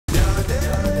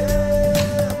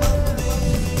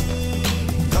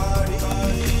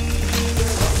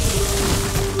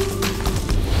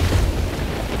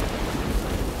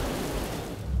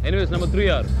Number 3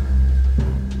 ಯಾರು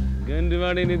ಗಂಡು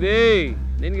ಮಾಡಿ ನಿಧಿ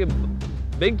ನಿನಗೆ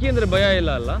ಬೆಂಕಿ ಅಂದ್ರೆ ಭಯ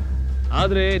ಇಲ್ಲ ಅಲ್ಲ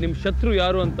ಆದ್ರೆ ನಿಮ್ಮ ಶತ್ರು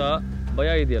ಯಾರು ಅಂತ ಭಯ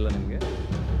ಇದೆಯಲ್ಲ ನಿಮಗೆ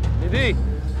ನಿಧಿ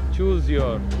ಚೂಸ್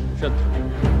ಯೋರ್ ಶತ್ರು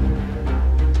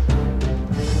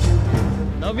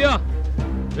ನವ್ಯ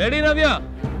ready Navya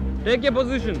take A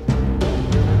position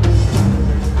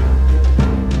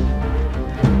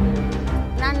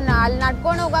ನಾನು ಅಲ್ಲಿ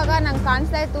ನಡ್ಕೊಂಡು ಹೋಗಾಗ ನಂಗೆ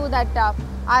ಕಾಣಿಸ್ತಾ ಇತ್ತು ದಟ್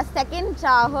ಆ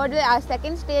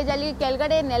ಸೆಕೆಂಡ್ ಸ್ಟೇಜಲ್ಲಿ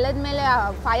ಕೆಳಗಡೆ ನೆಲದ ಮೇಲೆ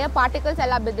ಫೈರ್ ಪಾರ್ಟಿಕಲ್ಸ್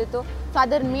ಎಲ್ಲ ಬಿದ್ದಿತ್ತು ಸೊ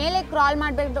ಅದ್ರ ಮೇಲೆ ಕ್ರಾಲ್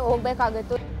ಮಾಡ್ಬಿಟ್ಟು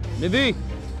ಹೋಗ್ಬೇಕಾಗಿತ್ತು ನಿಧಿ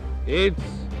it's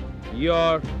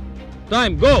your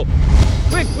time go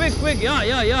quick yeah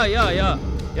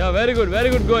very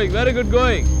good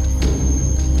going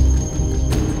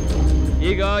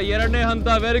ಈಗ ಎರಡನೇ ಹಂತ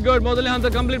ವೆರಿ ಗುಡ್ ಮೊದಲನೇ ಹಂತ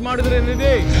ಕಂಪ್ಲೀಟ್ ಮಾಡಿದ್ರೆ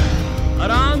ನಿಧಿ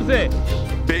ಆರಾಮ್ಸೆ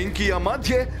ಬೆಂಕಿಯ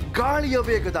ಮಧ್ಯೆ ಗಾಳಿಯ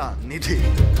ವೇಗದ ನಿಧಿ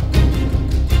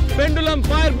ಪೆಂಡುಲಮ್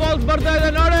ಫೈರ್ ಬಾಲ್ಸ್ ಬರ್ತಾ ಇದೆ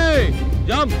ನೋಡಿ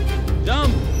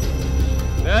ಜಂಪ್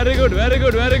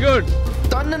ವೆರಿ ಗುಡ್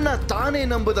ತನ್ನನ್ನ ತಾನೇ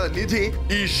ನಂಬದ ನಿಧಿ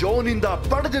ಈ ಶೋನಿಂದ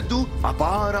ಪಡೆದದ್ದು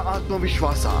ಅಪಾರ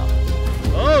ಆತ್ಮವಿಶ್ವಾಸ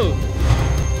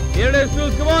ಎರಡೇ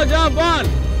stools come on jump on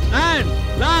and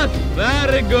last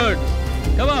very good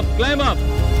come up climb up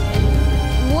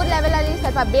 3 level ಅಲ್ಲಿ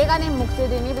ಸ್ವಲ್ಪ ಬೇಗನೆ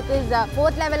ಮುಗಿಸಿದ್ದೀನಿ ಬಿಕಾಸ್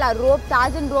 4th ಲೆವೆಲ್ ಆ ರೋಪ್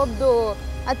ಟಾರ್ಜನ್ ರೋಪ್ದು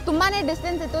ಅದು ತುಂಬಾನೇ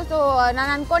ಡಿಸ್ಟೆನ್ಸ್ ಇತ್ತು ಸೊ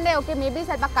ನಾನು ಅನ್ಕೊಂಡೆ ಓಕೆ ಮೇ ಬಿ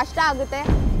ಸ್ವಲ್ಪ ಕಷ್ಟ ಆಗುತ್ತೆ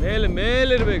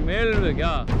ಮೇಲಿರ್ಬೇಕು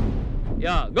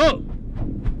ಯಾ go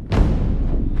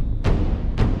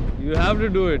you have to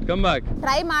do it come back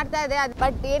try ಮಾಡ್ತಾ ಇದೆ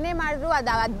ಬಟ್ ಏನೇ ಮಾಡಿದ್ರು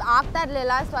ಅದು ಆಗ್ತಾ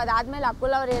ಇರಲಿಲ್ಲ ಸೊ ಅದಾದ್ಮೇಲೆ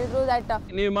ಅಕುಲ್ ಅವ್ರು ಹೇಳಿದ್ರು ದಟ್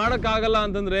ನೀವು ಮಾಡೋಕ್ಕಾಗಲ್ಲ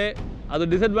ಅಂತಂದ್ರೆ ಅದು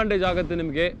ಡಿಸಡ್ವಾಂಟೇಜ್ ಆಗುತ್ತೆ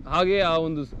ನಿಮಗೆ ಹಾಗೆ ಆ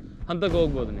ಒಂದು ಹಂತಕ್ಕೆ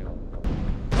ಹೋಗ್ಬೋದು ನೀವು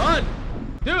 1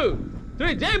 2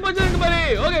 3 ಜೈ ಬಜರಂಗ ಬಲಿ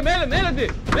ಓಕೆ ಮೇಲತ್ತಿ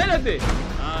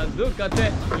ಅದು ಕತೆ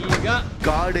ಈಗ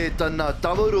ಕಾಡೆ ತನ್ನ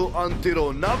ತವರು ಅಂತಿರೋ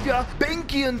ನವ್ಯ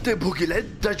ಬೆಂಕಿಯಂತೆ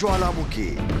ಭುಗಿಲೆದ್ದ ಜ್ವಾಲಾಮುಖಿ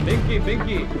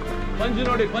ಬೆಂಕಿ ಪಂಜು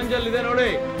ನೋಡಿ ಪಂಜಲ್ಲಿದೆ ನೋಡಿ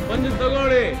ಪಂಜು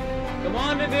ತಗೊಳ್ಳಿ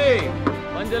ಕಮಾನ್ ಇದೆ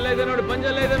ಪಂಜಲ್ಲೇ ಇದೆ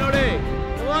ನೋಡಿ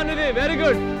ಕಮಾನ್ ಇದೆ ವೆರಿ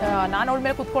ಗುಡ್ ನಾನು ಅವಳ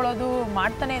ಮೇಲೆ ಕುತ್ಕೊಳ್ಳೋದು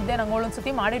ಮಾಡ್ತಾನೆ ಇದ್ದೆ ನಂಗೆ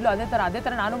ಒಂದ್ಸತಿ ಮಾಡಿದ್ಲು ಅದೇ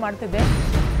ತರ ನಾನು ಮಾಡ್ತಿದ್ದೆ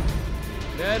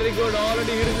ವೆರಿ ಗುಡ್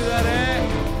ಆಲ್ರೆಡಿ ಹಿಡಿದಿದ್ದಾರೆ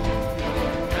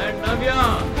ಅಂಡ್ ನವ್ಯ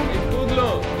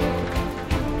ಕೂದಲು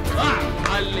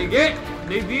ಅಲ್ಲಿಗೆ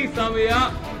ನಿಧಿ ಸಮಯ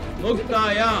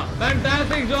ಮುಕ್ತಾಯ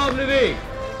ಫ್ಯಾಂಟಾಸ್ಟಿಕ್ ಜಾಬ್ ನಿಧಿ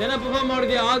ಚೆನ್ನಾಗಿ ಪರ್ಫಾರ್ಮ್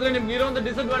ಮಾಡಿದ್ಯಾ ಆದ್ರೆ ನಿಮ್ಗೆ ಇರೋಂಥ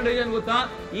ಡಿಸಡ್ವಾಂಟೇಜ್ ಏನ್ ಗೊತ್ತಾ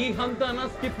ಈ ಹಂತನ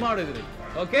ಸ್ಕಿಪ್ ಮಾಡಿದ್ರಿ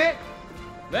ಓಕೆ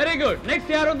ವೆರಿ ಗುಡ್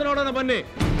ನೆಕ್ಸ್ಟ್ ಯಾರು ಅಂತ ನೋಡೋಣ ಬನ್ನಿ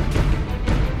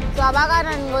ಸೊ ಅವಾಗ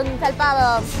ನನ್ಗೆ ಒಂದು ಸ್ವಲ್ಪ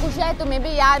ಖುಷಿ ಆಯ್ತು ಮೇ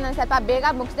ಬಿ ನಾನು ಸ್ವಲ್ಪ ಬೇಗ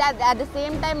ಮುಗಿಸಿದೆ ಅಟ್ ದ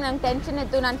ಸೇಮ್ ಟೈಮ್ ನಂಗೆ ಟೆನ್ಷನ್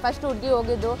ಇತ್ತು ನಾನು ಫಸ್ಟ್ ಹುಡುಗಿ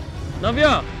ಹೋಗಿದ್ದು ನವ್ಯ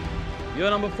ಯು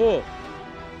ನಂಬರ್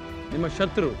 4 ನಿಮ್ಮ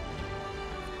ಶತ್ರು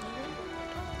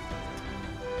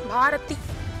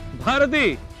Bharati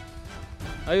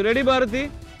I you ready Bharati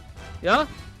ಯಾ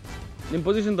ನಿಮ್ಮ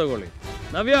ಪೊಸಿಷನ್ ತಗೊಳ್ಳಿ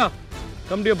ನವ್ಯ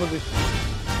come to your position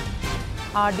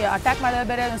attack ಮಾಡಿದ್ರೆ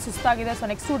ಬೇರೆ ಸುಸ್ತಾಗಿದೆ ಸೊ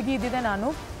ನೆಕ್ಸ್ಟ್ ಹುಡುಗಿ ಇದ್ದಿದೆ ನಾನು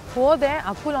ಹೋದೆ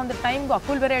ಅಕುಲ್ ಒಂದು ಟೈಮ್ಗೂ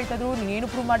ಅಕುಲ್ ಬೇರೆ ಹೇಳ್ತಿದ್ರು ನೀನು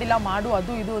ಪ್ರೂವ್ ಮಾಡಿಲ್ಲ ಮಾಡು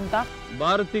ಅದು ಇದು ಅಂತ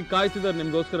ಭಾರತಿ ಕಾಯ್ತಿದ್ದಾರೆ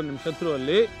ನಿಮ್ಗೋಸ್ಕರ ನಿಮ್ಮ ಶತ್ರು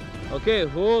ಅಲ್ಲಿ ಓಕೆ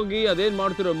ಹೋಗಿ ಅದೇನ್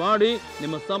ಮಾಡ್ತಿರೋ ಮಾಡಿ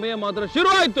ನಿಮ್ಮ ಸಮಯ ಮಾತ್ರ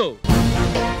ಶುರು ಆಯ್ತು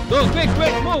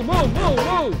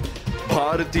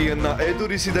ಭಾರತಿಯನ್ನ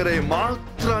ಎದುರಿಸಿದರೆ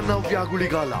ಮಾತ್ರ ನವ್ಯ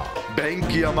ಗುಳಿಗಾಲ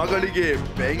ಬೆಂಕಿಯ ಮಗಳಿಗೆ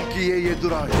ಬೆಂಕಿಯೇ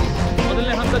ಎದುರಾಳಿ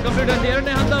ಮೊದಲನೇ ಹಂತ ಕಂಪ್ಲೀಟ್ ಆಯ್ತು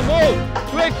ಎರಡನೇ ಹಂತ ಮೂವ್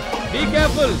ಕ್ವಿಕ್ ಬಿ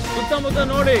ಕೇರ್ಫುಲ್ ಸುತ್ತಮುತ್ತ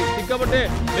ನೋಡಿ ಸಿಕ್ಕಾಪಟ್ಟೆ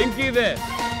ಬೆಂಕಿ ಇದೆ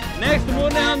ನೆಕ್ಸ್ಟ್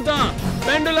ಮೂರನೇ ಹಂತ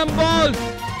ಪೆಂಡುಲಮ್ ಬಾಲ್ಸ್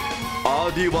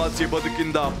ಆದಿವಾಸಿ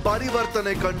ಬದುಕಿಂದ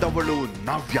ಪರಿವರ್ತನೆ ಕಂಡವಳು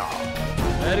ನವ್ಯ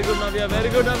very good Navya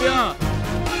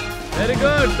very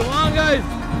good come on guys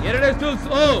ಎರಡೇ ಸ್ಟೂಲ್ಸ್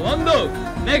ಒಂದು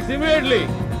ನೆಕ್ಸ್ಟ್ ಇಮಿಡಿಯೇಟ್ಲಿ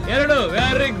ಎರಡು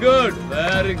ವೆರಿ ಗುಡ್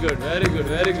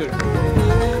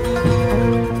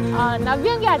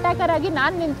ನವ್ಯಂಗೆ ಅಟ್ಯಾಕರ್ ಆಗಿ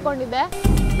ನಾನು ನಿಂತ್ಕೊಂಡಿದ್ದೆ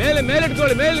ಮೇಲೆ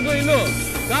ಇಟ್ಕೊಳ್ಳಿ ಇನ್ನು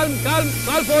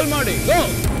ಕಾಲ್ ಫೋಲ್ಡ್ ಮಾಡಿ ಗೋ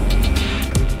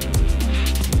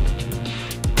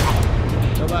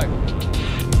ಬ್ಯಾಕ್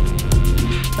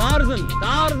ಟಾರ್ಜನ್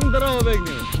ತರ ಹೋಗ್ಬೇಕು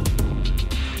ನೀವು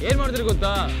ಏನ್ ಮಾಡ್ತೀರಿ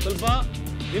ಗೊತ್ತಾ ಸ್ವಲ್ಪ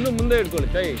ಇನ್ನು ಮುಂದೆ ಇಟ್ಕೊಳ್ಳಿ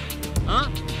ಕೈ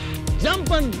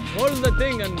jump and hold the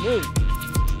thing and move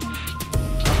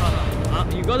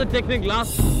you got the technique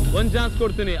last ಒಂದು ಚಾನ್ಸ್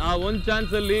ಕೊಡ್ತೀನಿ ಆ ಒಂದು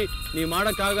ಚಾನ್ಸ್ ಅಲ್ಲಿ ನೀವು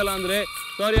ಮಾಡಕ್ಕಾಗಲ್ಲ ಅಂದ್ರೆ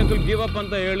ಸಾರಿ ಅಂಕಲ್ ಗಿವ್ ಅಪ್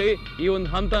ಅಂತ ಹೇಳಿ ಈ ಒಂದು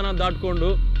ಹಂತನ ದಾಟ್ಕೊಂಡು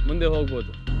ಮುಂದೆ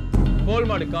ಹೋಗ್ಬೋದು ಹೋಲ್ಡ್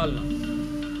ಮಾಡಿ ಕಾಲ್ನ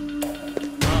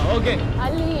ಓಕೆ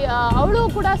ಅಲ್ಲಿ ಅವಳು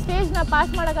ಕೂಡ ಸ್ಟೇಜ್ನ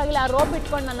ಪಾಸ್ ಮಾಡೋಕ್ಕಾಗಿಲ್ಲ ಆ ರೋಪ್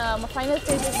ಇಟ್ಕೊಂಡು ನನ್ನ ಫೈನಲ್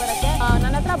ಸ್ಟೇಜಿಗೆ ಬರೋಕ್ಕೆ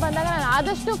ನನ್ನ ಹತ್ರ ಬಂದಾಗ ನಾನು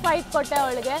ಆದಷ್ಟು ಫೈಟ್ ಕೊಟ್ಟೆ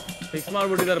ಅವಳಿಗೆ ಫಿಕ್ಸ್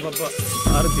ಮಾಡ್ಬಿಟ್ಟಿದ್ದಾರೆ ಪಾಪ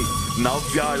ಭಾರತಿ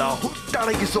ನವ್ಯಾಳ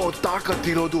ಹುಟ್ಟಡಗಿಸೋ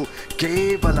ತಾಕತ್ತಿರೋದು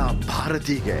ಕೇವಲ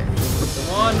ಭಾರತಿಗೆ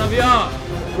ನವ್ಯ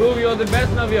prove you are the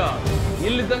best ನವ್ಯ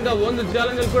ಇಲ್ಲಿ ತನಕ ಒಂದು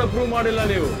ಚಾಲೆಂಜ್ ಕೂಡ ಪ್ರೂವ್ ಮಾಡಿಲ್ಲ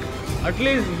ನೀವು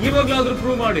ಅಟ್ಲೀಸ್ಟ್ ಇವಾಗಲಾದ್ರೂ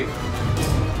ಪ್ರೂವ್ ಮಾಡಿ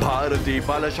ಭಾರತಿ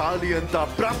ಬಲಶಾಲಿ ಅಂತ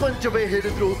ಪ್ರಪಂಚವೇ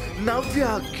ಹೇಳಿದ್ರು ನವ್ಯ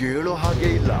ಕೇಳೋ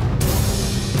ಹಾಗೆ ಇಲ್ಲ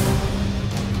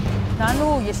ನಾನು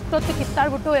ಎಷ್ಟೊತ್ತು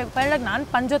ಕಿತ್ತಾಡ್ಬಿಟ್ಟು ಫೈನಲಾಗಿ ನಾನು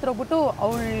ಪಂಜ್ ಹತ್ರ ಹೋಗ್ಬಿಟ್ಟು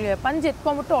ಅವಳು ಪಂಜ್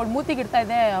ಎತ್ಕೊಂಡ್ಬಿಟ್ಟು ಅವಳು ಮೂತಿಗೆ ಇಡ್ತಾ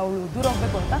ಇದ್ದೆ ಅವಳು ದೂರ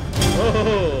ಹೋಗ್ಬೇಕು ಅಂತ.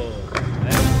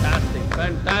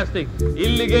 ಫ್ಯಾಂಟಾಸ್ಟಿಕ್.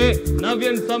 ಇಲ್ಲಿಗೆ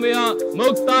ನವ್ಯನ್ ಸಮಯ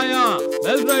ಮುಕ್ತಾಯ.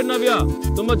 ವೆಲ್ ರೈಟ್ ನವ್ಯ,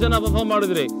 ತುಂಬಾ ಚೆನ್ನಾಗಿ ಪರ್ಫಾರ್ಮ್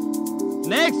ಮಾಡಿದ್ರಿ.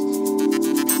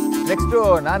 ನೆಕ್ಸ್ಟ್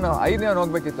ನಾನು 5ನೇ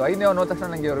ಹೋಗ್ಬೇಕಿತ್ತು. 5ನೇ ಹೋದ ತಕ್ಷಣ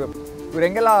ನನಗೆ ಇವ್ರು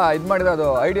ಹೆಂಗೆಲ್ಲ ಇದು ಮಾಡಿದ್ರೆ ಅದು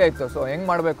ಐಡಿಯಾ ಇತ್ತು. ಸೊ ಹೆಂಗ್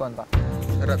ಮಾಡಬೇಕು ಅಂತ.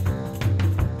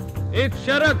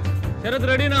 ಶರತ್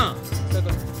ರೆಡಿನಾ?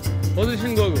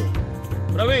 ಪೊಸಿಷನ್ಗೆ ಹೋಗು.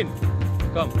 ಪ್ರವೀಣ್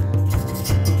ಕಮ್.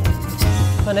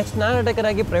 ಸೊ ನೆಕ್ಸ್ಟ್ ನಾನು ಅಟ್ಯಾಕರ್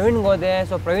ಆಗಿ ಪ್ರವೀಣ್ಗೆ ಹೋದೆ.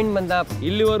 ಸೊ ಪ್ರವೀಣ್ ಬಂದ.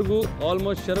 ಇಲ್ಲಿವರೆಗೂ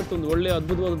ಆಲ್ಮೋಸ್ಟ್ ಶರತ್ ಒಂದು ಒಳ್ಳೆ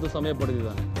ಅದ್ಭುತವಾದಂಥ ಸಮಯ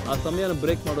ಪಡೆದಿದ್ದಾನೆ. ಆ ಸಮಯನ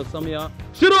ಬ್ರೇಕ್ ಮಾಡೋ ಸಮಯ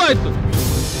ಶುರು ಆಯ್ತು.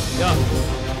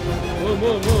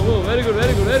 Very good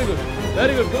very good very good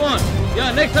very good. Come on. Yeah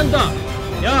next ಅಂತ.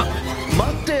 ಯಾ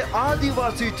ಮತ್ತೆ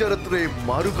ಆದಿವಾಸಿ ಚರಿತ್ರೆ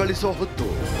ಮರುಕಳಿಸೋ ಹೊತ್ತು.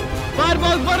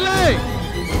 ಬರ್ಲಿ.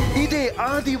 ಇದೇ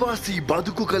ಆದಿವಾಸಿ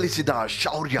ಬದುಕು ಕಲಿಸಿದ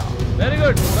ಶೌರ್ಯ. ವೆರಿ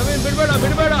ಗುಡ್ ಪ್ರವೀಣ್,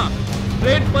 ಬಿಡಬೇಡ.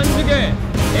 ಸ್ಟ್ರೇಟ್ ಪಂಚ್ಗೆ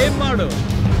ಏನ್ ಮಾಡು.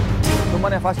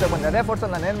 ತುಂಬಾನೇ ಫಾಸ್ಟ್ ಆಗಿ ಬಂದೆ. ಅದೇ ಫೋರ್ಸ್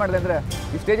ನಾನು ಏನು ಮಾಡಿದೆ ಅಂದರೆ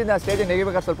ಈ ಸ್ಟೇಜಿಂದ ಸ್ಟೇಜ್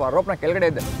ನೆಗಿಬೇಕಾದ್ರೆ ಸ್ವಲ್ಪ ರೋಪ್ನ ಕೆಳಗಡೆ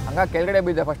ಇದ್ದೆ. ಹಂಗಾಗಿ ಕೆಳಗಡೆ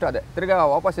ಬಿದ್ದೆ ಫಸ್ಟ್. ಅದೇ ತಿರ್ಗಾ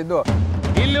ವಾಪಸ್ ಇದ್ದು.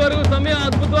 ಇಲ್ಲಿವರೆಗೂ ಸಮಯ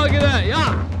ಅದ್ಭುತವಾಗಿದೆ. ಯಾ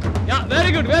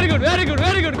very good very good very good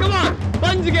very good. Come on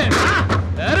ಪಂಚ್ಗೆ.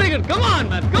 Very good. Come on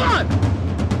man, come on.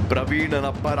 ಪ್ರವೀಣನ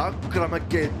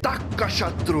ಪರಾಕ್ರಮಕ್ಕೆ ತಕ್ಕ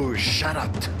ಶತ್ರು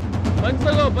ಶರತ್. ಪಂಚ್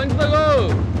ತಗೋ.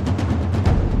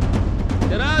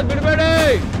 ಶರತ್ ಬಿಡಬೇಡಿ.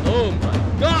 ಓ ಮೈ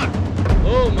ಗಾಡ್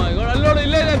ಅಲ್ಲೋಡು,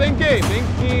 ಇಲ್ಲೇ ಇದೆ ಬೆಂಕಿ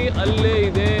ಅಲ್ಲೇ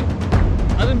ಇದೆ.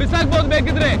 ಅದನ್ನ ಬಿಸಾಕ್ಬೋದು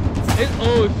ಬೇಕಿದ್ರೆ.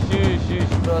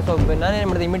 ಸೊ ನಾನೇನು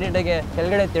ಮಾಡಿದೆ, ಇಮಿಡಿಯೇಟ್ ಆಗಿ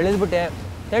ಕೆಳಗಡೆ ತೆಳೆದ್ಬಿಟ್ಟೆ.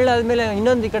 ತೆಳ್ಳಾದ್ಮೇಲೆ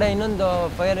ಇನ್ನೊಂದು ಈ ಕಡೆ ಇನ್ನೊಂದು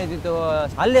ಫೈರ್ ಇದ್ದಿತ್ತು,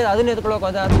 ಅಲ್ಲೇ ಅದನ್ನ ಎತ್ಕೊಳ್ಳೋಕೆ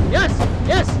ಹೋದ.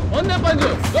 ಎಸ್ ಒಂದೇ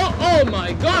ಪಂಚು. ಓ ಮೈ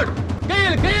ಗಾಡ್.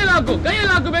 ಕೈಯಲ್ಲಿ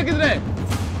ಹಾಕು ಬೇಕಿದ್ರೆ.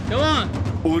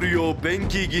 ಉರಿಯೋ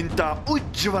ಬೆಂಕಿಗಿಂತ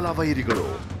ಉಜ್ವಲ ವೈರಿಗಳು.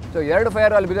 ಸೊ 2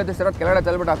 ಫೈರ್ ಅಲ್ಲಿ ಬಿದ್ದೈತೆ. ಶರತ್ ಕೆಳಗಡೆ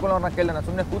ತಳ್ಬಿಟ್ಟು ಅಕ್ಕುಲವ್ರನ್ನ ಕೇಳಿದೆ. ನಾನು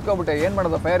ಸುಮ್ಮನೆ ಕೂತ್ಕೊಬಿಟ್ಟೆ, ಏನು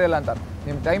ಮಾಡೋದು ಫೈರ್ ಇಲ್ಲ ಅಂತ.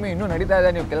 ನಿಮ್ಮ ಟೈಮ್ ಇನ್ನೂ ನಡೀತಾ ಇದೆ,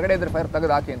 ನೀವು ಕೆಳಗಡೆ ಇದ್ರೆ ಫೈರ್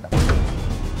ತೆಗೆದು ಹಾಕಿ ಅಂತ.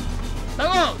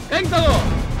 ತಗೋ.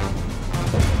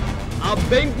 ಆ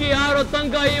ಬೆಂಕಿ ಯಾರೋ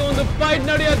ತನಕ ಈ ಒಂದು ಫೈಟ್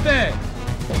ನಡೆಯುತ್ತೆ.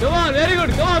 Very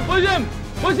good.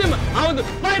 Push him. ಆ ಒಂದು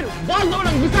ಫೈರ್ ಬಾಲ್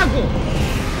ತಗೊಂಡು ಬಿಸಾಕು.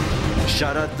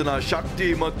 ಶರತ್ನ ಶಕ್ತಿ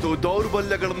ಮತ್ತು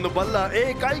ದೌರ್ಬಲ್ಯಗಳನ್ನು ಬಲ್ಲ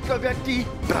ಏಕೈಕ ವ್ಯಕ್ತಿ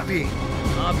ಪ್ರವೀಣ್.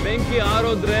 ಆ ಬೆಂಕಿ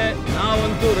ಆರೋದ್ರೆ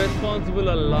ನಾವಂತೂ ರೆಸ್ಪಾನ್ಸಿಬಲ್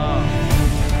ಅಲ್ಲ.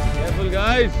 ಕೇರ್ಫುಲ್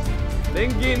ಗೈಸ್,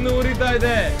 ಬೆಂಕಿ ಇನ್ನೂ ಉರಿತಾ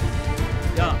ಇದೆ.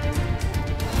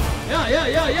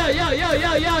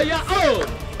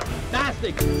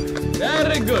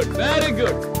 Very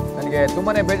good. ನನಗೆ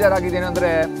ತುಂಬಾನೇ ಬೇಜಾರಾಗಿದೆ. ಏನಂದ್ರೆ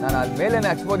ನಾನು ಅಲ್ಲಿ ಮೇಲೇನೆ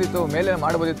ಹಚ್ಬೋದಿತ್ತು, ಮೇಲೆ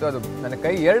ಮಾಡ್ಬೋದಿತ್ತು. ಅದು ನನ್ನ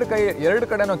ಎರಡು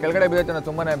ಕಡೆನೂ ಕೆಳಗಡೆ ಬಿದ್ದೈತೆ. ನನಗೆ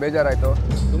ತುಂಬಾನೇ ಬೇಜಾರಾಯ್ತು.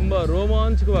 ತುಂಬಾ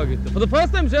ರೋಮಾಂಚಕವಾಗಿತ್ತು. ಫಾರ್ ದ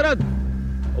ಫಸ್ಟ್ ಟೈಮ್ ಶರತ್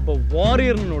ಒಬ್ಬ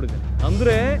ವಾರಿಯರ್ ನೋಡಿದೆ.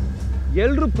 ಅಂದ್ರೆ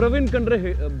ಎಲ್ರು ಪ್ರವೀಣ್ ಕಂಡ್ರೆ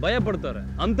ಭಯ ಪಡ್ತಾರೆ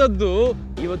ಅಂಥದ್ದು.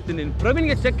 ಇವತ್ತು ನೀನು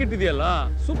ಪ್ರವೀಣ್ಗೆ ಚೆಕ್ ಇಟ್ಟಿದೆಯಲ್ಲ,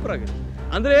 ಸೂಪರ್ ಆಗಿದೆ.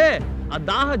 ಅಂದ್ರೆ ಆ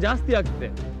ದಾಹ ಜಾಸ್ತಿ ಆಗ್ತದೆ,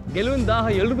 ಗೆಲುವಿನ ದಾಹ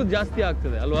ಎಲ್ರಿಗೂ ಜಾಸ್ತಿ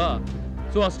ಆಗ್ತದೆ ಅಲ್ವಾ?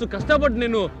 ಸೊ ಅಷ್ಟು ಕಷ್ಟಪಟ್ಟು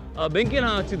ನೀನು ಬೆಂಕಿನ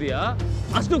ಹಚ್ಚಿದೀಯಾ,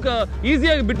 ಅಷ್ಟು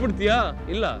ಈಸಿಯಾಗಿ ಬಿಟ್ಬಿಡ್ತೀಯಾ?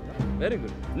 ಇಲ್ಲ. Very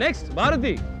good. Next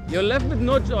Bharati, you left with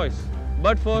no choice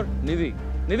but for ನಿಧಿ.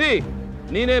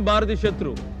 ನೀನೇ ಭಾರತಿ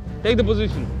ಶತ್ರು. Take the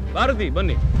position. ಭಾರತಿ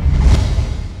ಬನ್ನಿ.